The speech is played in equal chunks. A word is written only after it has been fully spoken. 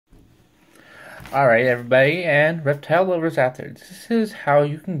Alright, everybody, and reptile lovers out there, this is how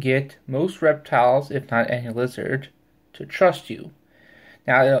you can get most reptiles, if not any lizard, to trust you.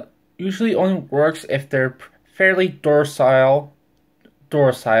 Now, it usually only works if they're fairly docile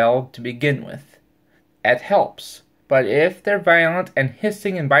to begin with. That helps. But if they're violent and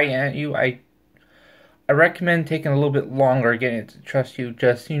hissing and biting at you, I recommend taking a little bit longer getting it to trust you.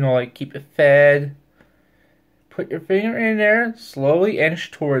 Just, like keep it fed. Put your finger in there, slowly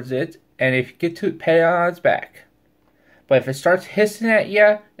inch towards it, and if you get to it, pet it on its back. But if it starts hissing at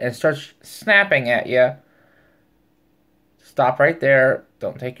you and starts snapping at you, stop right there.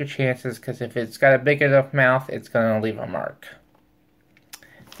 Don't take your chances, because if it's got a big enough mouth, it's going to leave a mark.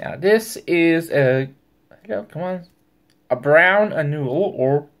 Now this is a brown anole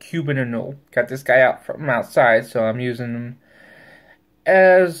or Cuban anole. Got this guy out from outside, so I'm using him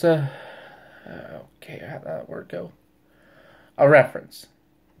as okay, how'd that word go? A reference.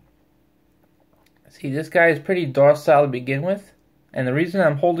 See, this guy is pretty docile to begin with, and the reason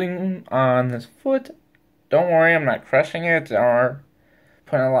I'm holding him on this foot, don't worry, I'm not crushing it or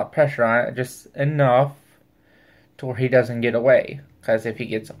putting a lot of pressure on it, just enough to where he doesn't get away. Because if he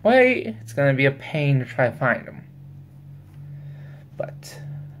gets away, it's going to be a pain to try to find him. But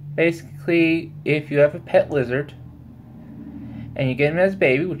basically, if you have a pet lizard and you get him as a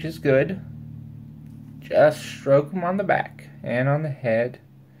baby, which is good, just stroke him on the back and on the head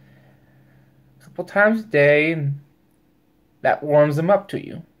a couple times a day, and that warms them up to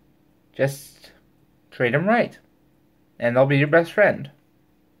you. Just treat them right, and they'll be your best friend.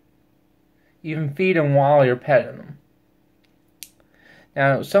 Even feed them while you're petting them.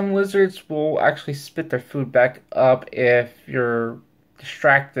 Now, some lizards will actually spit their food back up if you're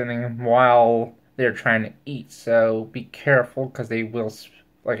distracting them while they're trying to eat. So be careful, because they will,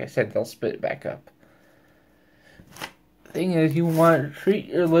 like I said, they'll spit it back up. The thing is, you want to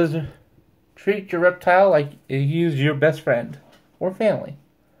treat your reptile like he's your best friend or family.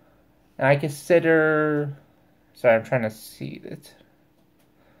 And I consider, sorry, I'm trying to see it.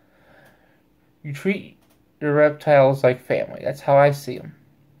 You treat your reptiles like family. That's how I see them.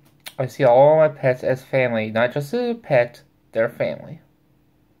 I see all my pets as family, not just as a pet, they're family.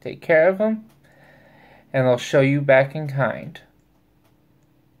 Take care of them, and they'll show you back in kind.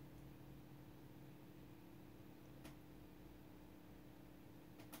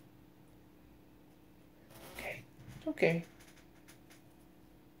 Okay.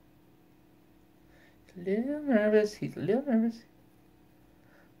 He's a little nervous. He's a little nervous.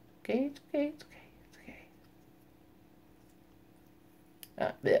 Okay, it's okay, it's okay, it's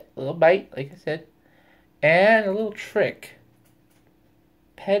okay. A little bite, like I said. And a little trick.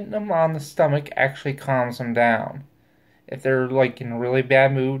 Petting them on the stomach actually calms them down. If they're like in a really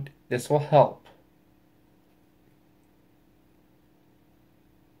bad mood, this will help.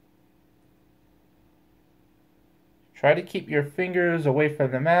 Try to keep your fingers away from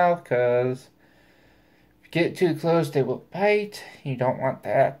the mouth, because if you get too close, they will bite. You don't want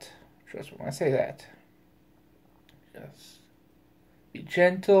that. Trust me when I say that. Just be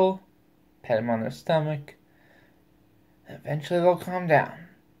gentle, pet them on their stomach, and eventually they'll calm down.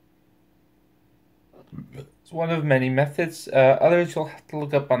 It's one of many methods. Others you'll have to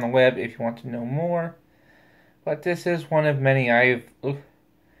look up on the web if you want to know more. But this is one of many I've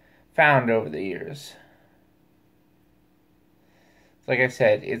found over the years. Like I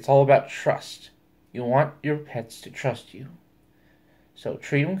said, it's all about trust. You want your pets to trust you. So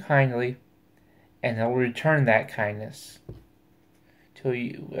treat them kindly, and they'll return that kindness to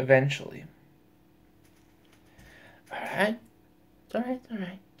you eventually. Alright? It's alright, it's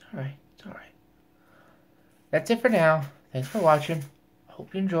alright, it's alright, it's alright. That's it for now. Thanks for watching. I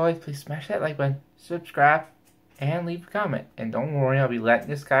hope you enjoyed. Please smash that like button, subscribe, and leave a comment. And don't worry, I'll be letting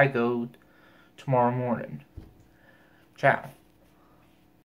this guy go tomorrow morning. Ciao.